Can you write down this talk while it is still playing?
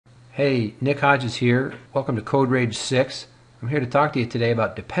Hey, Nick Hodges here. Welcome to CodeRage 6. I'm here to talk to you today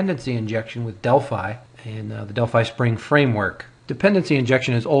about dependency injection with Delphi and the Delphi Spring Framework. Dependency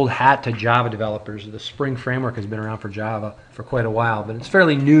injection is old hat to Java developers. The Spring Framework has been around for Java for quite a while, but it's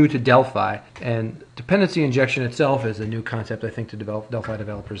fairly new to Delphi. And dependency injection itself is a new concept, I think, to Delphi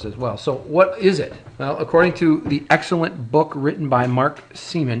developers as well. So what is it? Well, according to the excellent book written by Mark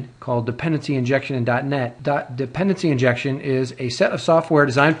Seaman called Dependency Injection in .NET, dependency injection is a set of software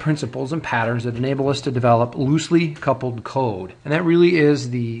design principles and patterns that enable us to develop loosely coupled code. And that really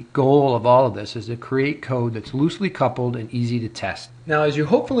is the goal of all of this, is to create code that's loosely coupled and easy to test. Now, as you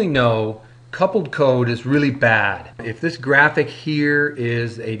hopefully know, coupled code is really bad. If this graphic here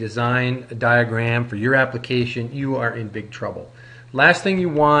is a design diagram for your application, you are in big trouble. Last thing you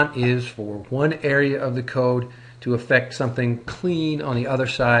want is for one area of the code to affect something clean on the other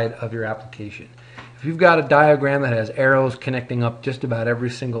side of your application. If you've got a diagram that has arrows connecting up just about every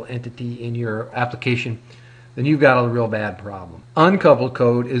single entity in your application, then you've got a real bad problem. Uncoupled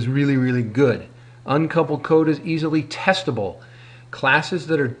code is really, really good. Uncoupled code is easily testable. Classes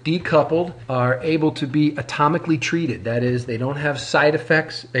that are decoupled are able to be atomically treated. That is, they don't have side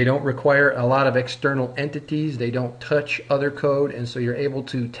effects, they don't require a lot of external entities, they don't touch other code, and so you're able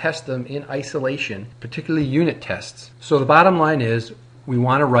to test them in isolation, particularly unit tests. So the bottom line is, we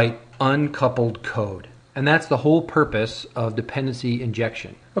want to write uncoupled code. And that's the whole purpose of dependency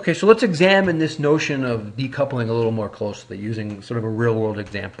injection. Okay, so let's examine this notion of decoupling a little more closely using sort of a real-world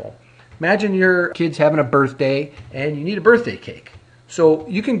example. Imagine your kid's having a birthday and you need a birthday cake. So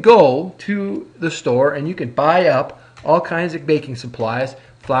you can go to the store and you can buy up all kinds of baking supplies,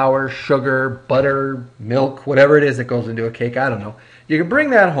 flour, sugar, butter, milk, whatever it is that goes into a cake, I don't know. You can bring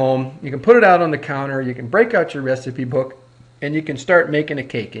that home, you can put it out on the counter, you can break out your recipe book, and you can start making a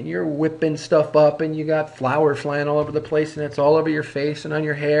cake. And you're whipping stuff up and you got flour flying all over the place and it's all over your face and on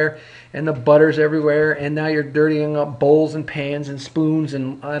your hair and the butter's everywhere, and now you're dirtying up bowls and pans and spoons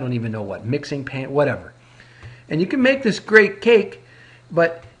and I don't even know what, mixing pan, whatever. And you can make this great cake,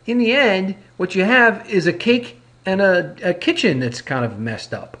 but in the end, what you have is a cake and a kitchen that's kind of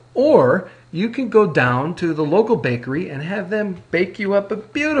messed up. Or you can go down to the local bakery and have them bake you up a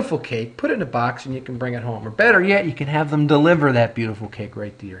beautiful cake, put it in a box, and you can bring it home. Or better yet, you can have them deliver that beautiful cake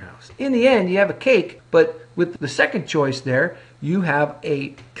right to your house. In the end, you have a cake, but with the second choice there, you have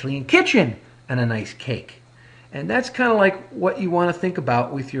a clean kitchen and a nice cake. And that's kind of like what you want to think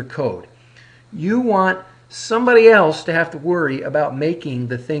about with your code. You want somebody else to have to worry about making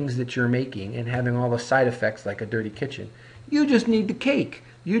the things that you're making and having all the side effects like a dirty kitchen. You just need the cake.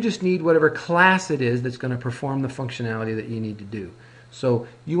 You just need whatever class it is that's going to perform the functionality that you need to do. So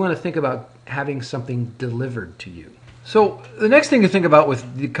you want to think about having something delivered to you. So the next thing to think about with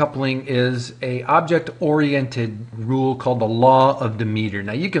decoupling is an object-oriented rule called the law of Demeter.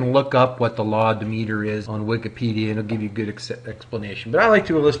 Now you can look up what the law of Demeter is on Wikipedia and it'll give you a good explanation. But I like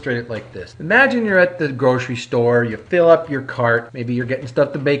to illustrate it like this. Imagine you're at the grocery store, you fill up your cart, maybe you're getting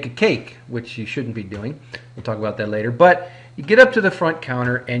stuff to bake a cake, which you shouldn't be doing. We'll talk about that later. But you get up to the front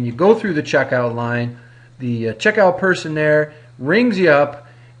counter and you go through the checkout line. The checkout person there rings you up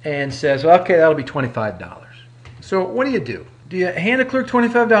and says, okay, that'll be $25. So what do? Do you hand a clerk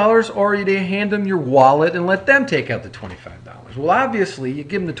 $25 or do you hand them your wallet and let them take out the $25? Well, obviously, you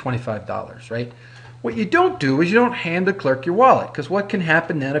give them the $25, right? What you don't do is you don't hand the clerk your wallet, because what can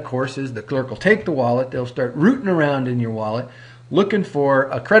happen then, of course, is the clerk will take the wallet, they'll start rooting around in your wallet, looking for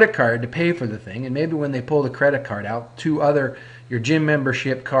a credit card to pay for the thing, and maybe when they pull the credit card out, your gym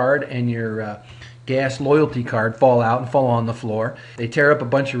membership card and your gas loyalty card fall out and fall on the floor. They tear up a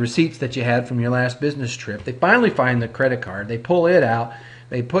bunch of receipts that you had from your last business trip. They finally find the credit card. They pull it out.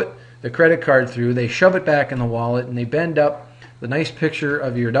 They put the credit card through. They shove it back in the wallet, and they bend up the nice picture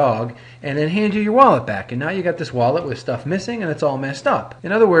of your dog and then hand you your wallet back. And now you got this wallet with stuff missing and it's all messed up.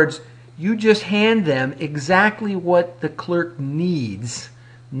 In other words, you just hand them exactly what the clerk needs,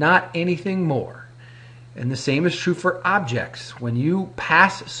 not anything more. And the same is true for objects. When you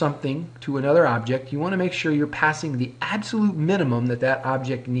pass something to another object, you want to make sure you're passing the absolute minimum that that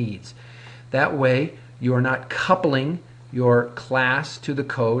object needs. That way, you are not coupling your class to the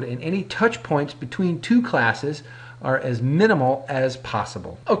code, and any touch points between two classes are as minimal as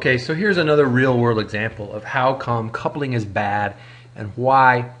possible. Okay, so here's another real-world example of how come coupling is bad and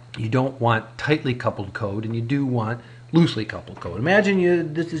why you don't want tightly coupled code and you do want loosely coupled code.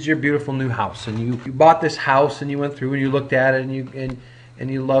 Imagine this is your beautiful new house, and you bought this house and you went through and you looked at it and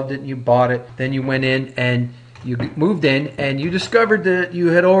you loved it and you bought it. Then you went in and you moved in and you discovered that you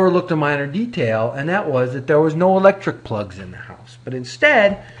had overlooked a minor detail, and that was that there was no electric plugs in the house. But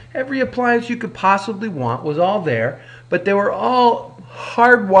instead, every appliance you could possibly want was all there, but they were all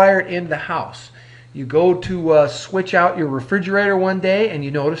hardwired in the house. You go to switch out your refrigerator one day and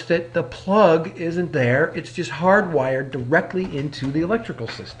you notice that the plug isn't there. It's just hardwired directly into the electrical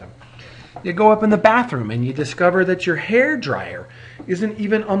system. You go up in the bathroom and you discover that your hair dryer isn't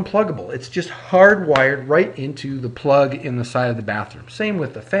even unpluggable. It's just hardwired right into the plug in the side of the bathroom. Same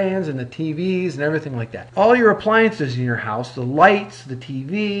with the fans and the TVs and everything like that. All your appliances in your house, the lights, the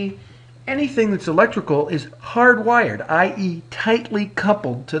TV, anything that's electrical is hardwired, i.e. tightly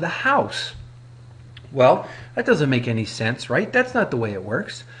coupled to the house. Well, that doesn't make any sense, right? That's not the way it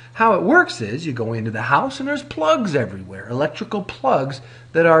works. How it works is you go into the house and there's plugs everywhere, electrical plugs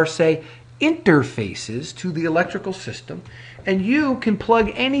that are, say, interfaces to the electrical system, and you can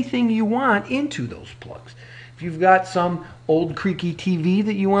plug anything you want into those plugs. If you've got some old creaky TV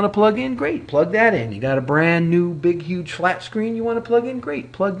that you want to plug in, great, plug that in. You got a brand new big huge flat screen you want to plug in,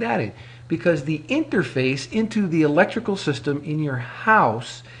 great, plug that in. Because the interface into the electrical system in your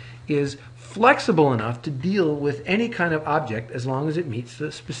house is flexible enough to deal with any kind of object as long as it meets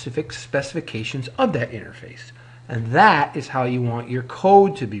the specific specifications of that interface. And that is how you want your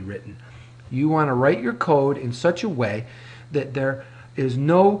code to be written. You want to write your code in such a way that there is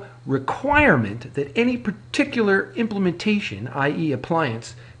no requirement that any particular implementation, i.e.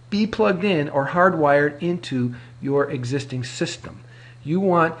 appliance, be plugged in or hardwired into your existing system. You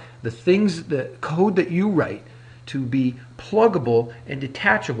want the code that you write to be pluggable and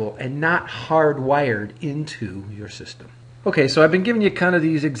detachable and not hardwired into your system. Okay, so I've been giving you kind of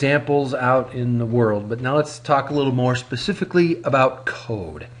these examples out in the world, but now let's talk a little more specifically about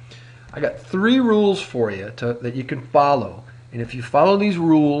code. I got 3 rules for you that you can follow, and if you follow these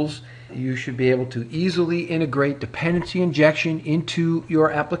rules, you should be able to easily integrate dependency injection into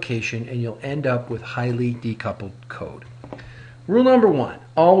your application, and you'll end up with highly decoupled code. Rule number 1,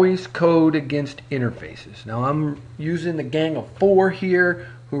 always code against interfaces. Now I'm using the gang of 4 here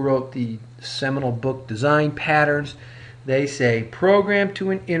who wrote the seminal book Design Patterns. They say program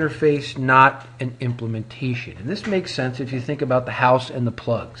to an interface, not an implementation. And this makes sense if you think about the house and the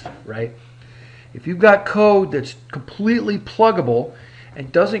plugs, right? If you've got code that's completely pluggable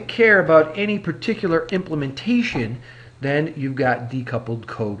and doesn't care about any particular implementation, then you've got decoupled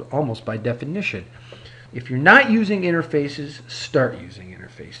code almost by definition. If you're not using interfaces, start using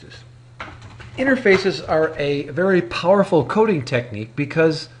interfaces. Interfaces are a very powerful coding technique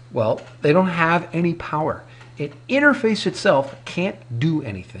because, well, they don't have any power. An interface itself can't do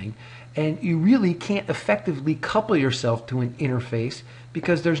anything, and you really can't effectively couple yourself to an interface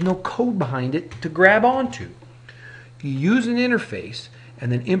because there's no code behind it to grab onto. If you use an interface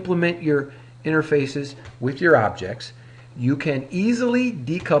and then implement your interfaces with your objects, you can easily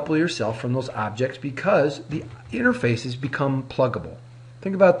decouple yourself from those objects because the interfaces become pluggable.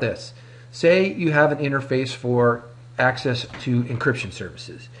 Think about this. Say you have an interface for access to encryption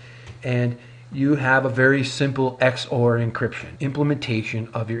services, and you have a very simple XOR encryption implementation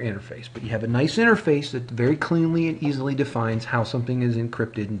of your interface. But you have a nice interface that very cleanly and easily defines how something is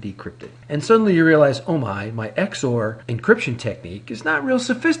encrypted and decrypted. And suddenly you realize, oh my XOR encryption technique is not real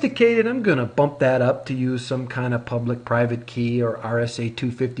sophisticated. I'm going to bump that up to use some kind of public-private key or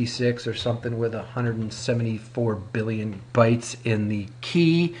RSA-256 or something with 174 billion bytes in the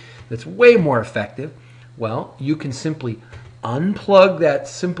key that's way more effective. Well, you can simply unplug that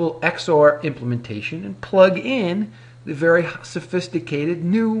simple XOR implementation and plug in the very sophisticated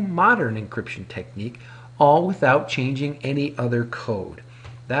new modern encryption technique, all without changing any other code.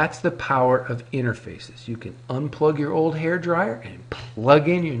 That's the power of interfaces. You can unplug your old hairdryer and plug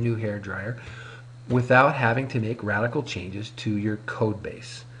in your new hairdryer without having to make radical changes to your code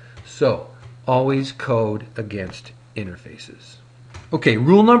base. So, always code against interfaces. Okay,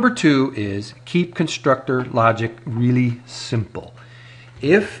 rule number 2 is keep constructor logic really simple.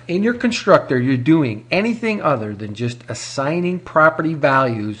 If in your constructor you're doing anything other than just assigning property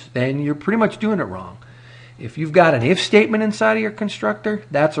values, then you're pretty much doing it wrong. If you've got an if statement inside of your constructor,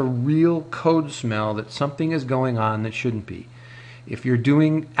 that's a real code smell that something is going on that shouldn't be. If you're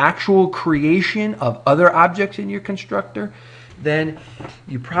doing actual creation of other objects in your constructor, then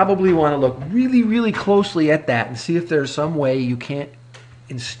you probably want to look really, really closely at that and see if there's some way you can't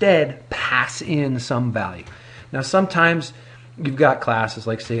instead pass in some value. Now sometimes you've got classes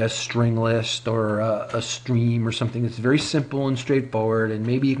like, say, a string list or a stream or something that's very simple and straightforward, and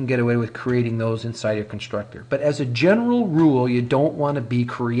maybe you can get away with creating those inside your constructor. But as a general rule, you don't want to be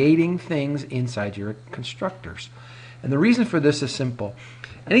creating things inside your constructors. And the reason for this is simple.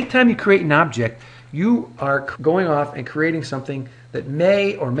 Anytime you create an object, you are going off and creating something that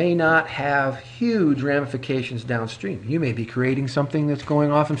may or may not have huge ramifications downstream. You may be creating something that's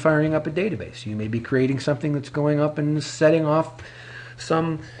going off and firing up a database. You may be creating something that's going up and setting off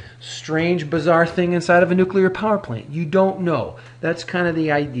some strange, bizarre thing inside of a nuclear power plant. You don't know. That's kind of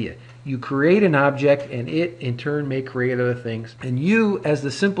the idea. You create an object, and it, in turn, may create other things. And you, as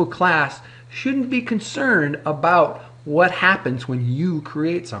the simple class, shouldn't be concerned about what happens when you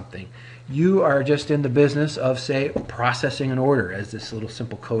create something. You are just in the business of, say, processing an order, as this little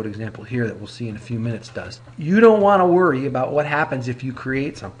simple code example here that we'll see in a few minutes does. You don't want to worry about what happens if you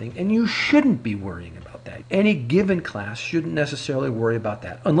create something, and you shouldn't be worrying about that. Any given class shouldn't necessarily worry about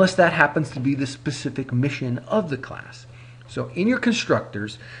that, unless that happens to be the specific mission of the class. So in your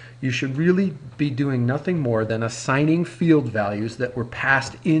constructors, you should really be doing nothing more than assigning field values that were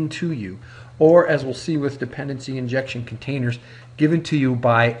passed into you, or as we'll see with dependency injection containers, given to you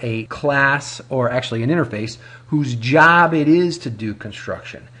by a class, or actually an interface, whose job it is to do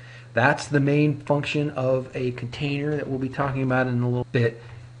construction. That's the main function of a container that we'll be talking about in a little bit.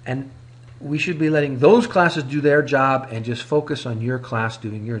 And we should be letting those classes do their job and just focus on your class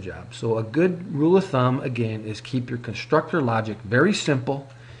doing your job. So a good rule of thumb, again, is keep your constructor logic very simple.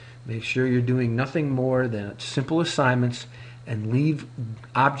 Make sure you're doing nothing more than simple assignments, and leave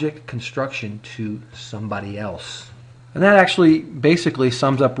object construction to somebody else. And that actually basically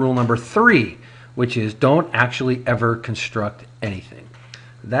sums up rule number 3, which is don't actually ever construct anything.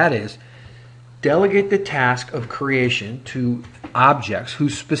 That is, delegate the task of creation to objects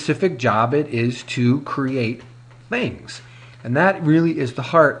whose specific job it is to create things. And that really is the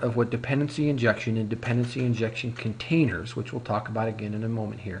heart of what dependency injection and dependency injection containers, which we'll talk about again in a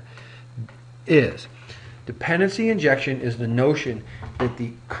moment here, is. Dependency injection is the notion that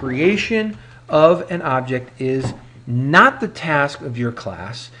the creation of an object is not the task of your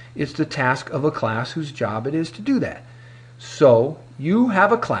class, it's the task of a class whose job it is to do that. So you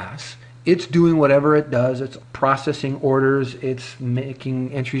have a class, it's doing whatever it does, it's processing orders, it's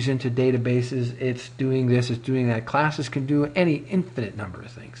making entries into databases, it's doing this, it's doing that. Classes can do any infinite number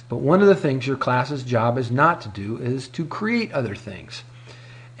of things. But one of the things your class's job is not to do is to create other things.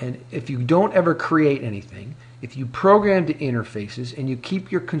 And if you don't ever create anything, if you program to interfaces and you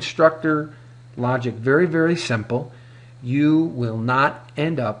keep your constructor logic very, very simple, you will not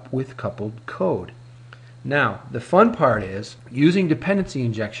end up with coupled code. Now, the fun part is using dependency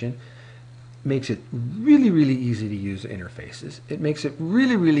injection makes it really, really easy to use interfaces. It makes it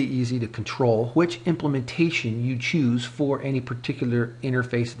really, really easy to control which implementation you choose for any particular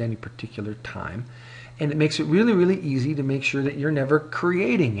interface at any particular time. And it makes it really, really easy to make sure that you're never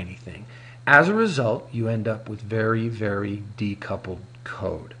creating anything. As a result, you end up with very, very decoupled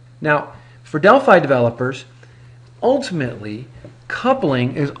code. Now, for Delphi developers, ultimately,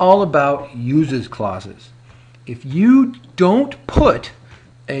 coupling is all about uses clauses. If you don't put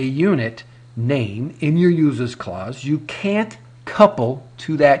a unit name in your uses clause, you can't couple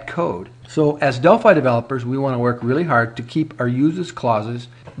to that code. So as Delphi developers, we want to work really hard to keep our uses clauses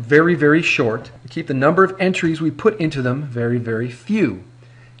very, very short, keep the number of entries we put into them very, very few.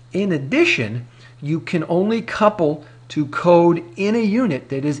 In addition, you can only couple to code in a unit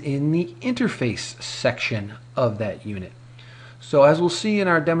that is in the interface section of that unit. So as we'll see in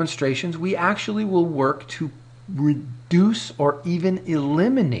our demonstrations, we actually will work to reduce or even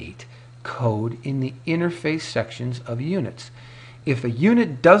eliminate code in the interface sections of units. If a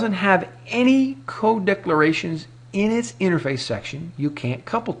unit doesn't have any code declarations in its interface section, you can't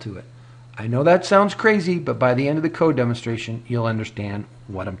couple to it. I know that sounds crazy, but by the end of the code demonstration, you'll understand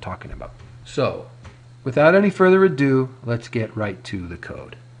what I'm talking about. So, without any further ado, let's get right to the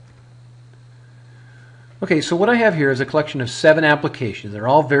code. Okay, so what I have here is a collection of 7 applications. They're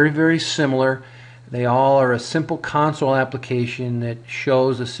all very, very similar. They all are a simple console application that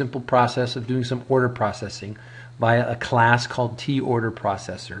shows a simple process of doing some order processing via a class called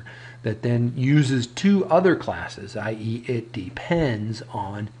TOrderProcessor that then uses 2 other classes, i.e. it depends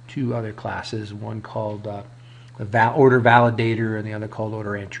on 2 other classes, one called order validator and the other called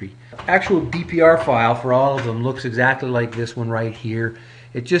order entry. Actual DPR file for all of them looks exactly like this one right here.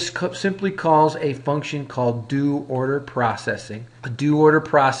 It just simply calls a function called doOrderProcessing. A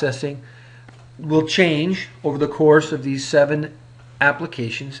doOrderProcessing will change over the course of these 7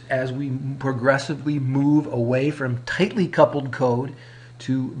 applications as we progressively move away from tightly coupled code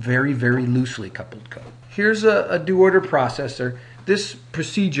to very, very loosely coupled code. Here's a doOrderProcessor. This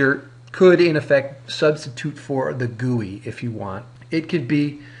procedure could, in effect, substitute for the GUI if you want. It could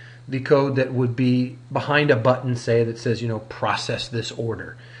be the code that would be behind a button, say, that says, process this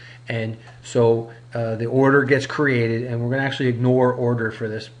order. And so the order gets created, and we're going to actually ignore order for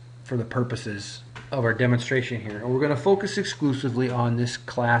the purposes of our demonstration here. And we're going to focus exclusively on this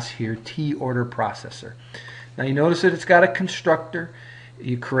class here, TOrderProcessor. Now you notice that it's got a constructor.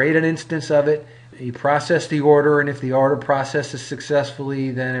 You create an instance of it. you process the order, and if the order processes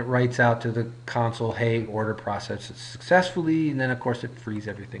successfully, then it writes out to the console, hey, order processes successfully, and then of course it frees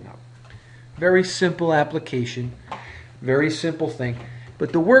everything up. Very simple application, very simple thing.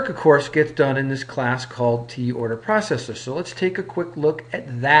 But the work, of course, gets done in this class called TOrderProcessor. So let's take a quick look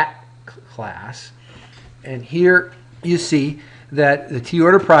at that class. And here you see that the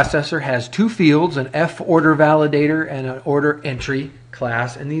TOrderProcessor has two fields, an forder validator and an order entry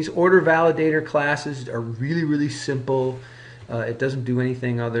class. And these order validator classes are really, really simple. It doesn't do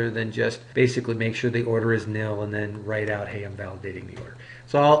anything other than just basically make sure the order is nil and then write out, hey, I'm validating the order.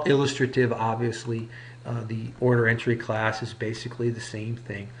 It's all illustrative, obviously. The order entry class is basically the same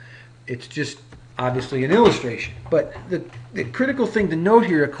thing. It's just obviously an illustration. But the critical thing to note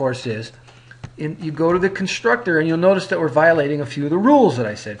here, of course, is you go to the constructor and you'll notice that we're violating a few of the rules that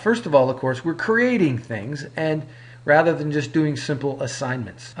I said. First of all, of course, we're creating things, and rather than just doing simple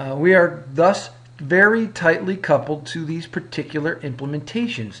assignments. We are thus very tightly coupled to these particular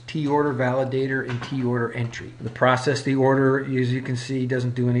implementations, TOrder validator and TOrder entry. The process, the order, as you can see,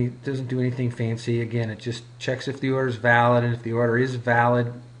 doesn't do anything fancy. Again, it just checks if the order is valid, and if the order is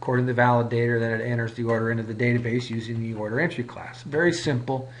valid according to the validator, then it enters the order into the database using the order entry class. Very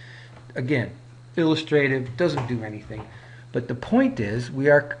simple. Again, illustrative, doesn't do anything. But the point is, we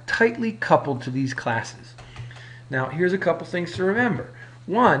are tightly coupled to these classes. Now, here's a couple things to remember.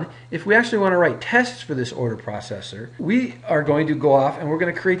 One, if we actually want to write tests for this order processor, we are going to go off and we're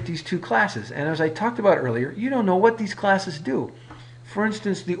going to create these two classes. And as I talked about earlier, you don't know what these classes do. For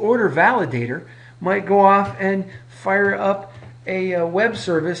instance, the order validator might go off and fire up a web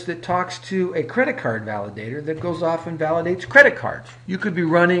service that talks to a credit card validator that goes off and validates credit cards. You could be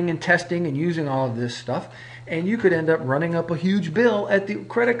running and testing and using all of this stuff, and you could end up running up a huge bill at the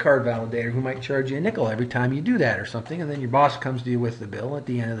credit card validator who might charge you a nickel every time you do that or something, and then your boss comes to you with the bill at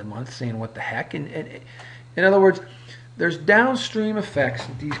the end of the month saying, what the heck? And in other words, there's downstream effects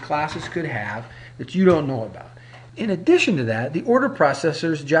that these classes could have that you don't know about. In addition to that, the order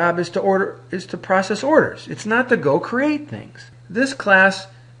processor's job is to process orders. It's not to go create things. This class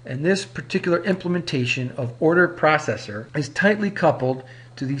and this particular implementation of order processor is tightly coupled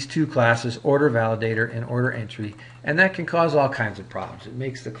to these two classes, order validator and order entry, and that can cause all kinds of problems. It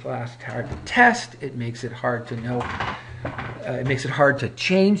makes the class hard to test. It makes it hard to know. It makes it hard to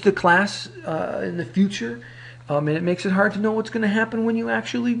change the class in the future, and it makes it hard to know what's going to happen when you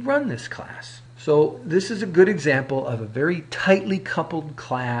actually run this class. So this is a good example of a very tightly coupled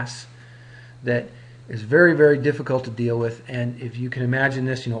class that is very, very difficult to deal with. And if you can imagine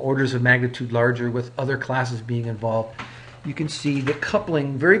this, orders of magnitude larger with other classes being involved, you can see that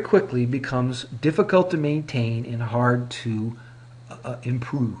coupling very quickly becomes difficult to maintain and hard to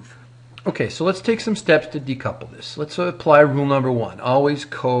improve. Okay, so let's take some steps to decouple this. Let's apply rule number 1. Always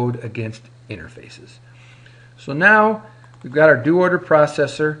code against interfaces. So now we've got our do order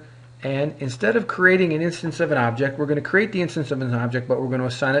processor, and instead of creating an instance of an object, we're going to create the instance of an object, but we're going to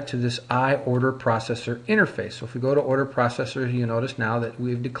assign it to this order processor interface. So if we go to order processor, you notice now that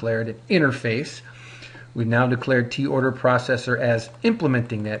we've declared an interface. We've now declared TOrderProcessor as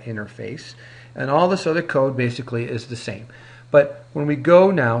implementing that interface, and all this other code basically is the same. But when we go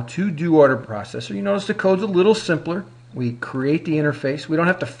now to doOrderProcessor, you notice the code's a little simpler. We create the interface. We don't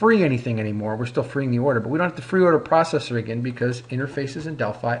have to free anything anymore. We're still freeing the order, but we don't have to free order processor again because interfaces in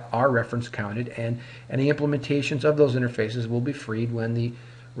Delphi are reference counted, and any implementations of those interfaces will be freed when the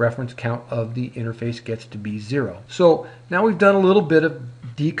reference count of the interface gets to be 0. So now we've done a little bit of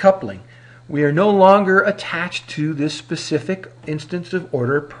decoupling. We are no longer attached to this specific instance of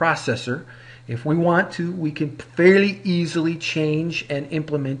order processor. If we want to, we can fairly easily change and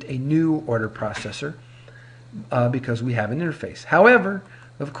implement a new order processor because we have an interface. However,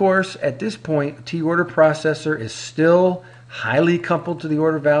 of course, at this point, TOrder processor is still highly coupled to the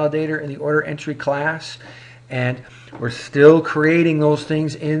order validator and the order entry class, and we're still creating those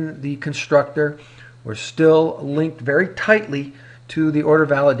things in the constructor. We're still linked very tightly to the order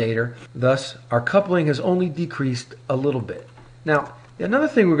validator. Thus, our coupling has only decreased a little bit. Now, another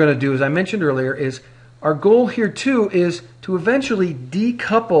thing we're going to do, as I mentioned earlier, is our goal here too is to eventually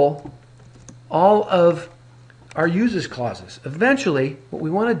decouple all of our uses clauses. Eventually, what we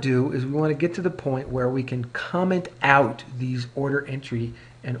want to do is we want to get to the point where we can comment out these order entry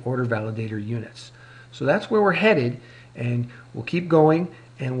and order validator units. So that's where we're headed, and we'll keep going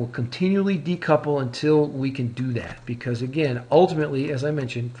and we'll continually decouple until we can do that. Because again, ultimately, as I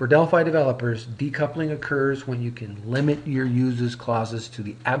mentioned, for Delphi developers, decoupling occurs when you can limit your uses clauses to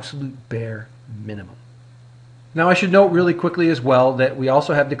the absolute bare minimum. Now I should note really quickly as well that we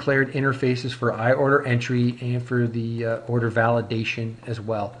also have declared interfaces for order entry and for the order validation as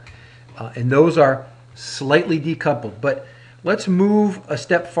well. and those are slightly decoupled. But let's move a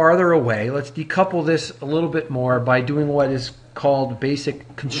step farther away. Let's decouple this a little bit more by doing what is called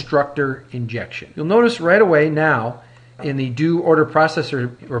basic constructor injection. You'll notice right away now in the do order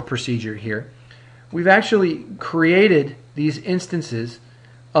processor or procedure here, we've actually created these instances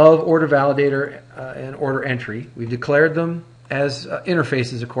of order validator and order entry. We've declared them as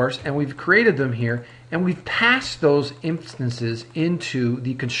interfaces, of course, and we've created them here, and we've passed those instances into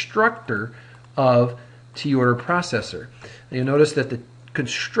the constructor of T-order processor. And you'll notice that the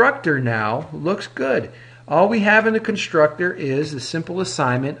constructor now looks good. All we have in the constructor is the simple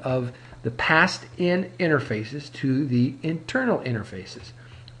assignment of the passed in interfaces to the internal interfaces.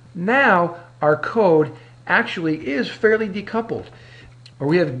 Now our code actually is fairly decoupled, or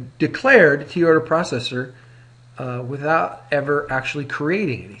we have declared T-order processor without ever actually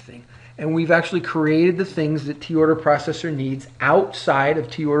creating anything. And we've actually created the things that T-order processor needs outside of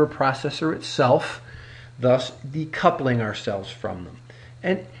T-order processor itself, thus decoupling ourselves from them.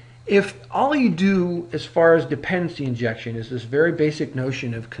 And if all you do as far as dependency injection is this very basic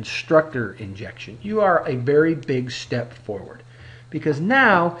notion of constructor injection, you are a very big step forward. Because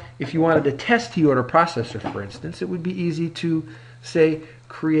now, if you wanted to test T-order processor, for instance, it would be easy to, say,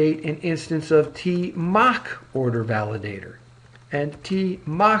 create an instance of T-mock order validator and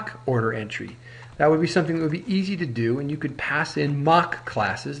T-mock order entry. That would be something that would be easy to do, and you could pass in mock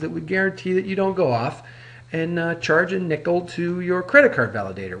classes that would guarantee that you don't go off and charge a nickel to your credit card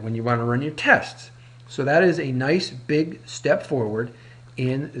validator when you want to run your tests. So that is a nice big step forward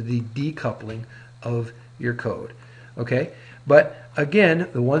in the decoupling of your code. Okay? But again,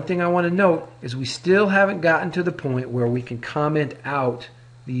 the one thing I want to note is we still haven't gotten to the point where we can comment out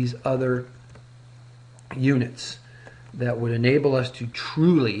these other units that would enable us to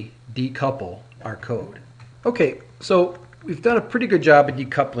truly decouple our code. Okay, so we've done a pretty good job of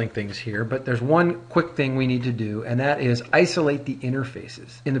decoupling things here, but there's one quick thing we need to do, and that is isolate the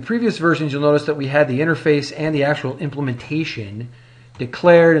interfaces. In the previous versions, you'll notice that we had the interface and the actual implementation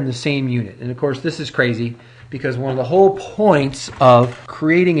declared in the same unit. And of course, this is crazy because one of the whole points of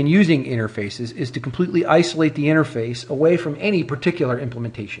creating and using interfaces is to completely isolate the interface away from any particular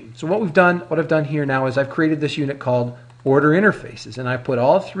implementation. So what I've done here now is I've created this unit called order interfaces, and I put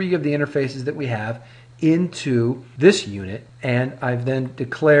all three of the interfaces that we have into this unit, and I've then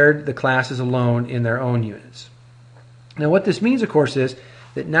declared the classes alone in their own units. Now what this means, of course, is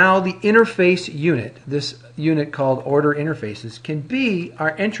that now the interface unit, this unit called order interfaces, can be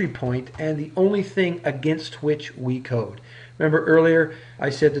our entry point and the only thing against which we code. Remember earlier I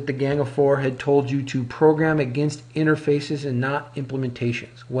said that the Gang of Four had told you to program against interfaces and not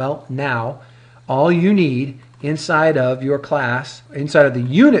implementations. Well, now all you need inside of your class, inside of the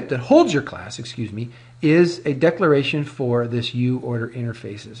unit that holds your class, is a declaration for this U-order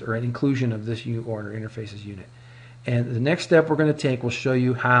interfaces, or an inclusion of this U-order interfaces unit. And the next step we're going to take will show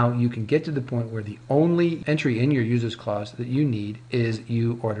you how you can get to the point where the only entry in your users clause that you need is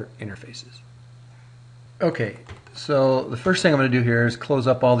U-order interfaces. Okay, so the first thing I'm going to do here is close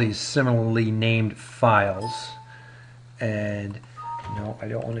up all these similarly named files. And no, I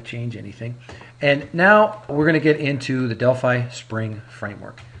don't want to change anything. And now we're going to get into the Delphi Spring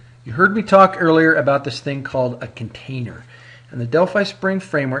Framework. You heard me talk earlier about this thing called a container. And the Delphi Spring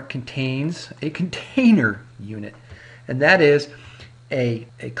Framework contains a container unit. And that is a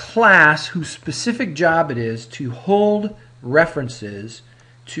class whose specific job it is to hold references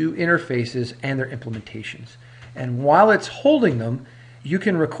to interfaces and their implementations. And while it's holding them, you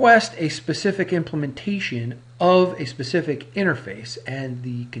can request a specific implementation of a specific interface, and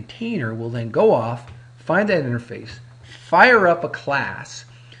the container will then go off, find that interface, fire up a class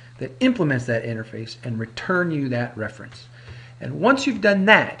that implements that interface, and return you that reference. And once you've done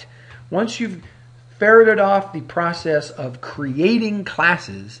that, once you've ferreted off the process of creating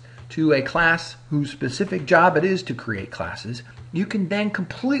classes to a class whose specific job it is to create classes, you can then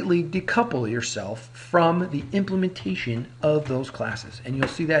completely decouple yourself from the implementation of those classes. And you'll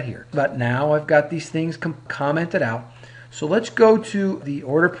see that here. But now I've got these things commented out. So let's go to the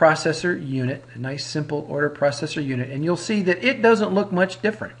order processor unit, a nice simple order processor unit, and you'll see that it doesn't look much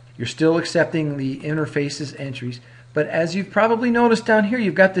different. You're still accepting the interfaces entries, but as you've probably noticed down here,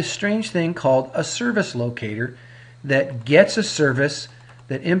 you've got this strange thing called a service locator that gets a service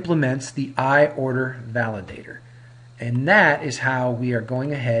that implements the iOrder validator. And that is how we are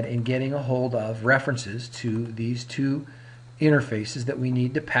going ahead and getting a hold of references to these two interfaces that we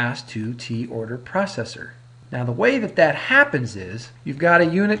need to pass to T-order processor. Now the way that that happens is you've got a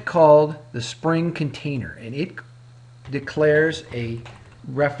unit called the Spring Container, and it declares a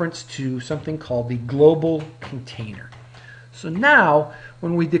reference to something called the global container. So now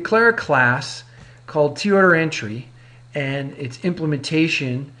when we declare a class called TOrderEntry and its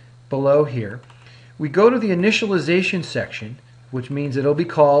implementation below here, we go to the initialization section, which means it'll be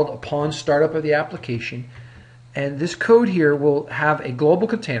called upon startup of the application. And this code here will have a global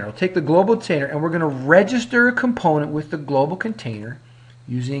container. We'll take the global container and we're going to register a component with the global container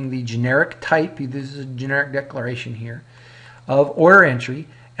using the generic type, this is a generic declaration here, of order entry.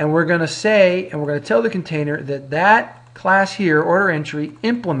 And we're going to say, and we're going to tell the container that that class here, order entry,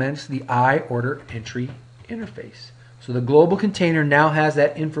 implements the iOrderEntry interface. So the global container now has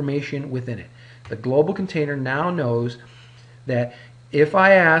that information within it. The global container now knows that if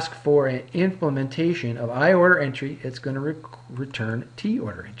I ask for an implementation of iOrderEntry, it's going to return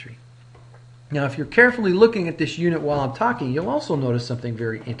TOrderEntry. Now, if you're carefully looking at this unit while I'm talking, you'll also notice something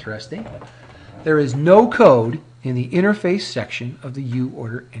very interesting. There is no code in the interface section of the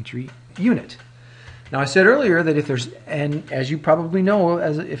uOrderEntry unit. Now, I said earlier that if there's, and as you probably know,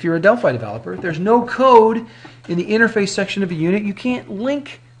 if you're a Delphi developer, if there's no code in the interface section of a unit, you can't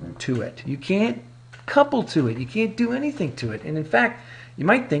link to it. You can't couple to it. You can't do anything to it. And in fact, you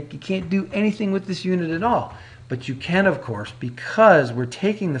might think you can't do anything with this unit at all. But you can, of course, because we're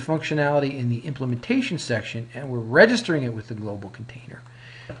taking the functionality in the implementation section and we're registering it with the global container.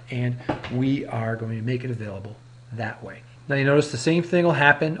 And we are going to make it available that way. Now you notice the same thing will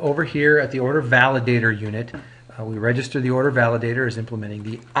happen over here at the order validator unit. We register the order validator as implementing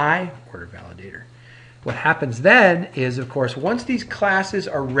the iOrder validator. What happens then is, of course, once these classes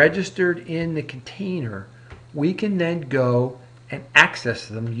are registered in the container, we can then go and access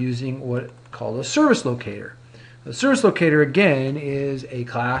them using what's called a service locator. The service locator, again, is a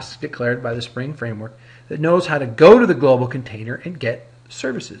class declared by the Spring Framework that knows how to go to the global container and get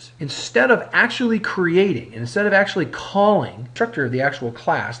services. Instead of actually creating, instead of actually calling the constructor of the actual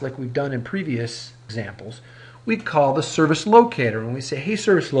class like we've done in previous examples, we call the service locator. And we say, hey,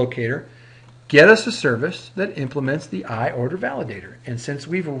 service locator, get us a service that implements the iOrder validator. And since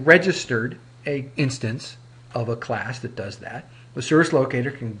we've registered an instance of a class that does that, the service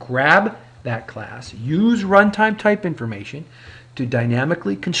locator can grab that class, use runtime type information to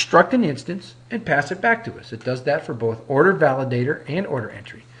dynamically construct an instance and pass it back to us. It does that for both order validator and order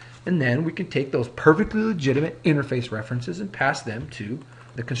entry. And then we can take those perfectly legitimate interface references and pass them to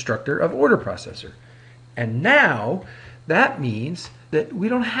the constructor of order processor. And now that means that we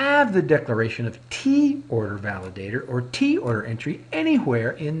don't have the declaration of TOrder validator or TOrder entry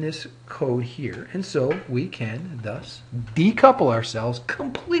anywhere in this code here. And so we can thus decouple ourselves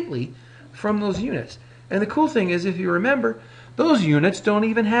completely from those units. And the cool thing is, if you remember, those units don't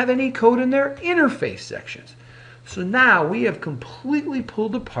even have any code in their interface sections. So now we have completely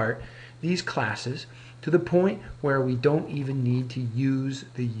pulled apart these classes to the point where we don't even need to use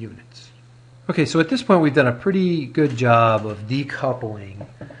the units. Okay, so at this point we've done a pretty good job of decoupling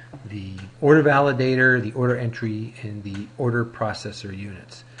the order validator, the order entry, and the order processor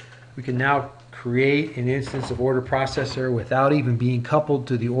units. We can now create an instance of order processor without even being coupled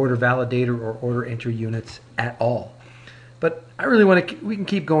to the order validator or order entry units at all. But I really want to, we can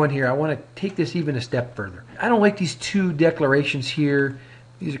keep going here. I want to take this even a step further. I don't like these two declarations here.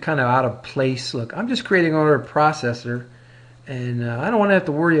 These are kind of out of place. Look, I'm just creating an order processor, and I don't want to have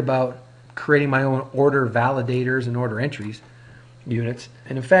to worry about creating my own order validators and order entries units.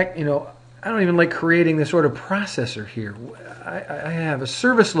 And in fact, you know, I don't even like creating this order processor here. I have a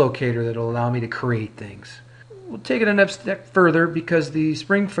service locator that will allow me to create things. We'll take it a step further because the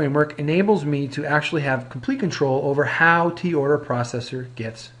Spring Framework enables me to actually have complete control over how TOrder processor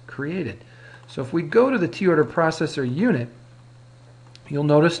gets created. So if we go to the TOrder processor unit, you'll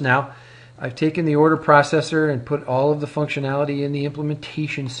notice now I've taken the order processor and put all of the functionality in the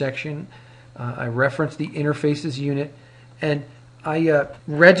implementation section. I reference the interfaces unit, and I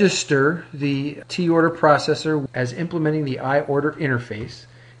register the TOrder processor as implementing the iOrder interface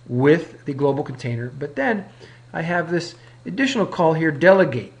with the global container. But then I have this additional call here,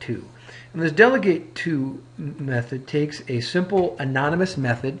 delegate to. And this delegate to method takes a simple anonymous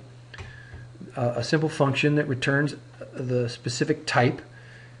method, a simple function that returns the specific type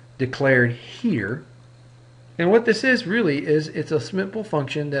declared here. And what this is really is it's a simple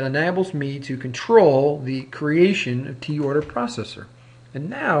function that enables me to control the creation of TOrder processor. And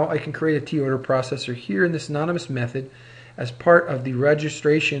now I can create a TOrder processor here in this anonymous method as part of the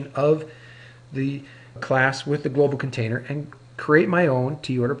registration of the class with the global container and create my own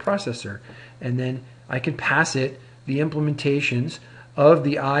TOrder processor. And then I can pass it the implementations of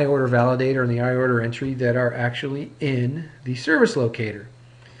the iOrder validator and the iOrder entry that are actually in the service locator.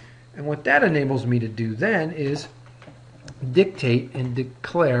 And what that enables me to do then is dictate and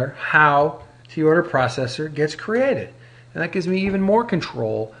declare how TOrder processor gets created. And that gives me even more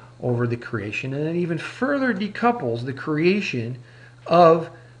control over the creation, and it even further decouples the creation of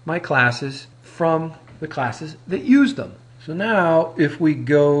my classes from the classes that use them. So now if we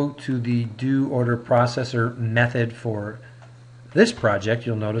go to the doOrderProcessor method for this project,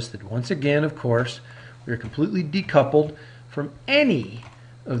 you'll notice that once again, of course, we're completely decoupled from any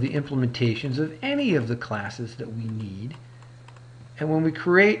of the implementations of any of the classes that we need. And when we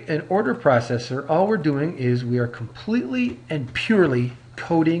create an order processor, all we're doing is we are completely and purely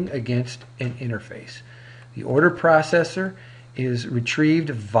coding against an interface. The order processor is retrieved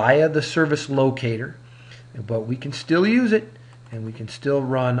via the service locator, but we can still use it and we can still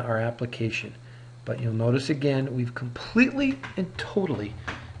run our application. But you'll notice again, we've completely and totally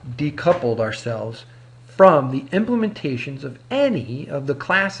decoupled ourselves from the implementations of any of the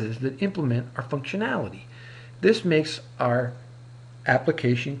classes that implement our functionality. This makes our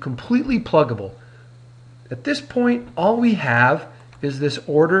application completely pluggable. At this point, all we have is this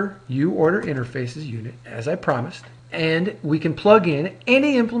order interfaces unit, as I promised, and we can plug in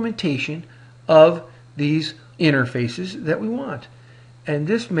any implementation of these interfaces that we want. And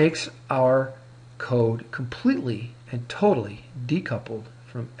this makes our code completely and totally decoupled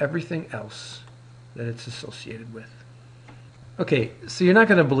from everything else that it's associated with. Okay, so you're not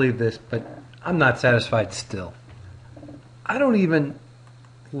going to believe this, but I'm not satisfied still. I don't even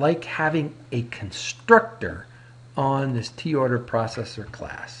like having a constructor on this TOrderProcessor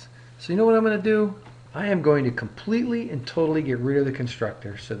class. So you know what I'm going to do? I am going to completely and totally get rid of the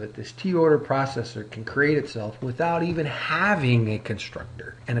constructor so that this TOrderProcessor can create itself without even having a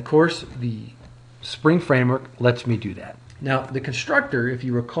constructor. And of course, the Spring Framework lets me do that. Now, the constructor, if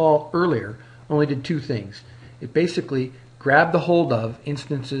you recall earlier, only did two things. It basically grabbed the hold of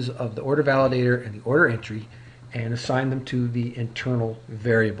instances of the order validator and the order entry and assigned them to the internal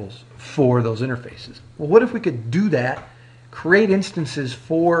variables for those interfaces. Well, what if we could do that, create instances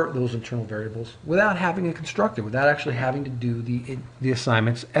for those internal variables without having a constructor, without actually having to do the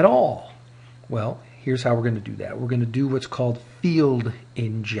assignments at all? Well, here's how we're going to do that. We're going to do what's called field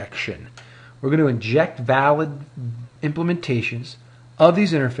injection. We're going to inject valid implementations of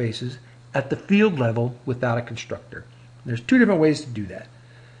these interfaces at the field level without a constructor. There's two different ways to do that.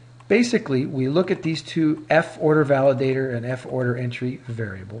 Basically, we look at these two forder validator and forder entry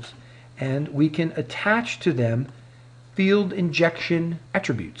variables, and we can attach to them field injection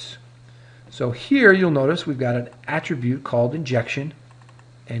attributes. So here you'll notice we've got an attribute called injection,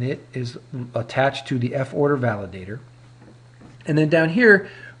 and it is attached to the forder validator. And then down here,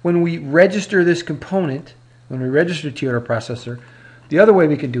 when we register this component, when we register TOrderProcessor, the other way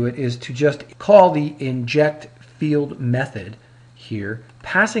we can do it is to just call the inject field method here,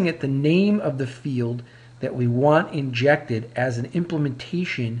 passing it the name of the field that we want injected as an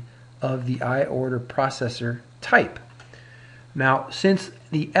implementation of the IOrderProcessor type. Now, since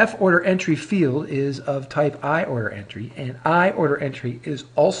the forder entry field is of type IOrder entry, and IOrder entry is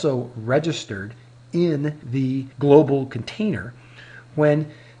also registered in the global container, when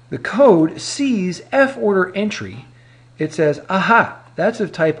the code sees forder entry, it says, aha, that's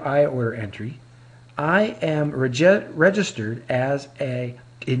of type IOrder entry. I am registered as a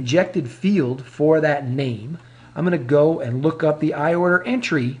injected field for that name. I'm going to go and look up the IOrder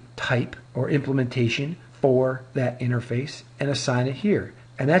entry type or implementation for that interface and assign it here.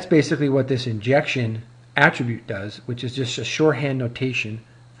 And that's basically what this injection attribute does, which is just a shorthand notation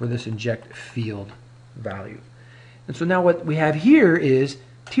for this inject field value. And so now what we have here is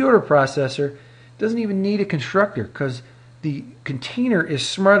TOrderProcessor doesn't even need a constructor because the container is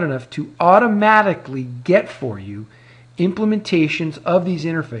smart enough to automatically get for you implementations of these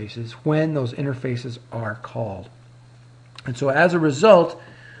interfaces when those interfaces are called. And so as a result,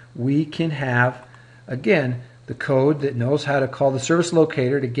 we can have, again, the code that knows how to call the service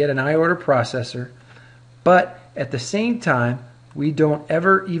locator to get an IOrderProcessor, but at the same time, we don't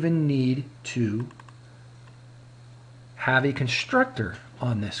ever even need to have a constructor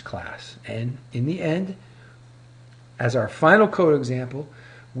on this class. And in the end, as our final code example,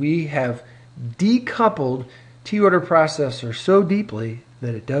 we have decoupled TOrderProcessor so deeply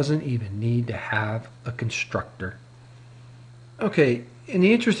that it doesn't even need to have a constructor. Okay, in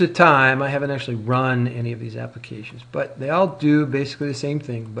the interest of time, I haven't actually run any of these applications, but they all do basically the same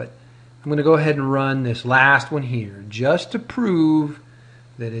thing. But I'm going to go ahead and run this last one here just to prove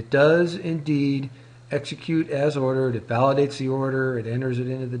that it does indeed execute as ordered. It validates the order, it enters it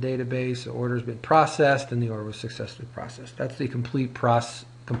into the database, the order has been processed, and the order was successfully processed. That's the complete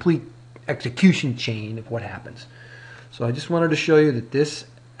execution chain of what happens. So I just wanted to show you that this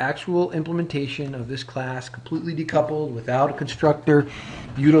actual implementation of this class, completely decoupled, without a constructor,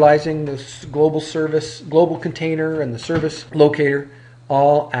 utilizing this global container and the service locator,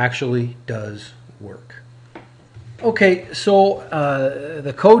 all actually does work. Okay, so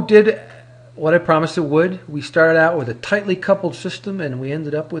the code did what I promised it would. We started out with a tightly coupled system, and we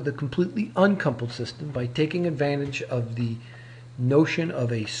ended up with a completely uncoupled system by taking advantage of the notion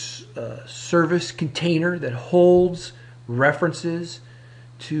of a service container that holds references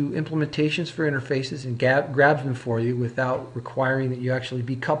to implementations for interfaces and grabs them for you without requiring that you actually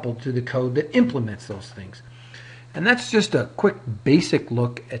be coupled to the code that implements those things. And that's just a quick basic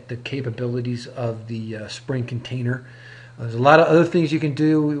look at the capabilities of the Spring container. There's a lot of other things you can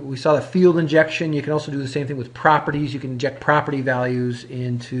do. We saw the field injection. You can also do the same thing with properties. You can inject property values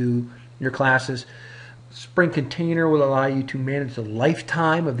into your classes. Spring container will allow you to manage the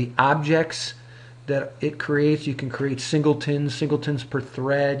lifetime of the objects that it creates. You can create singletons per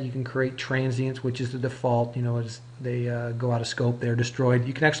thread. You can create transients, which is the default. You know, as they go out of scope, they're destroyed.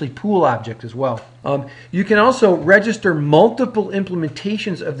 You can actually pool objects as well. You can also register multiple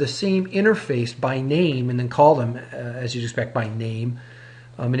implementations of the same interface by name and then call them, as you'd expect, by name,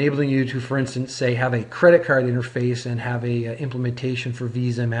 enabling you to, for instance, say have a credit card interface and have a implementation for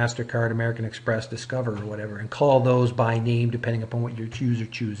Visa, MasterCard, American Express, Discover, or whatever, and call those by name depending upon what your user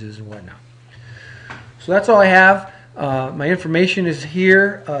chooses and whatnot. So that's all I have. My information is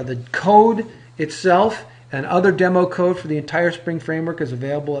here. The code itself and other demo code for the entire Spring Framework is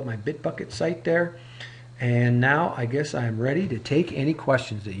available at my Bitbucket site there. And now I guess I'm ready to take any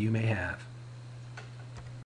questions that you may have.